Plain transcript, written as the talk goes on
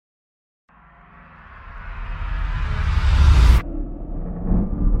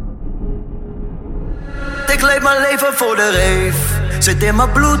Ik leef mijn leven voor de rave. Zit in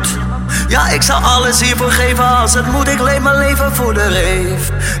mijn bloed. Ja, ik zou alles hiervoor geven als het moet. Ik leef mijn leven voor de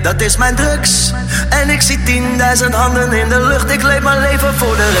rave. Dat is mijn drugs. En ik zie 10.000 handen in de lucht. Ik leef mijn leven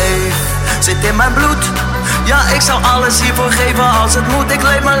voor de rave. Zit in mijn bloed. Ja, ik zou alles hiervoor geven als het moet. Ik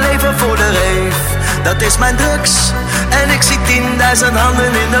leef mijn leven voor de rave. Dat is mijn drugs. En ik zie 10.000 handen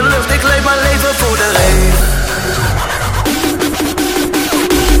in de lucht. Ik leef mijn leven voor de rave.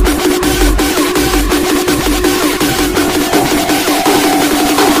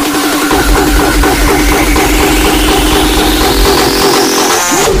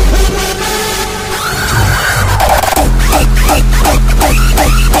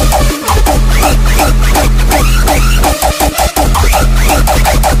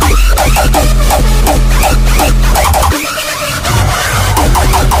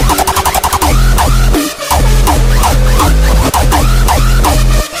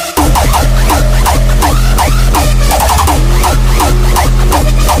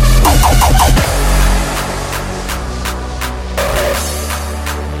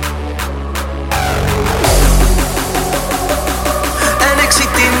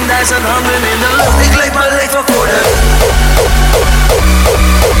 Zijn handen in de lucht. Ik leef mijn leven voor de.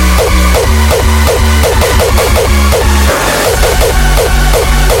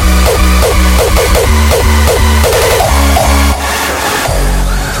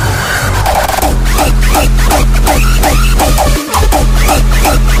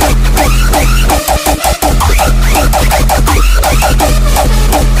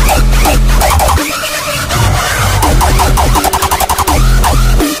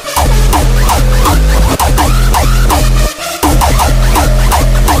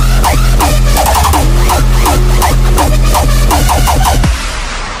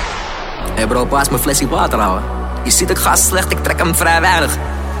 Hey bro, pas mijn flesje water houden. Je ziet ik ga slecht, ik trek hem vrij weinig.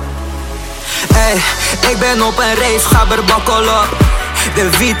 Hey, ik ben op een rave, ga berbakkelen.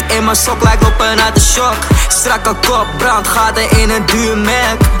 De wiet in mijn sok lijkt op een uit de shock. Strakke kop, brandgaten in een duur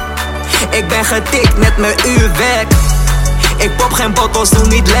merk. Ik ben getikt met mijn uurwerk. Ik pop geen bottles, doe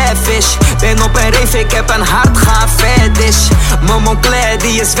niet lavish. Ben op een rave, ik heb een hart, gaan fetish. Mijn Moncler,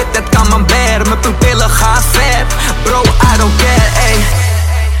 die is wit, het camembert. Mijn pupillen gaan ver. Bro, I don't care, ey.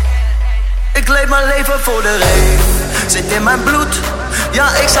 Ik leef mijn leven voor de rave. Zit in mijn bloed. Ja,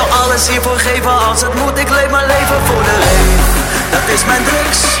 ik zou alles hiervoor geven als het moet. Ik leef mijn leven voor de rave. Dat is mijn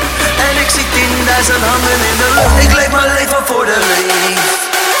drugs. En ik zie 10.000 handen in de lucht. Ik leef mijn leven voor de rave.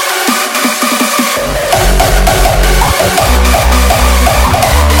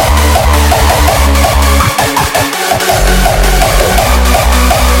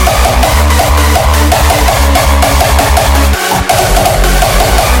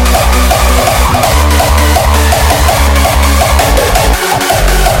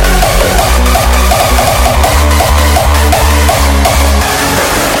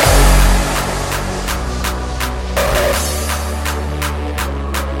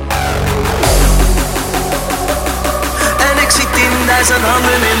 Zijn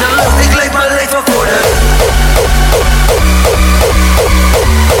handen in de lucht. Ik leef mijn leven voor de.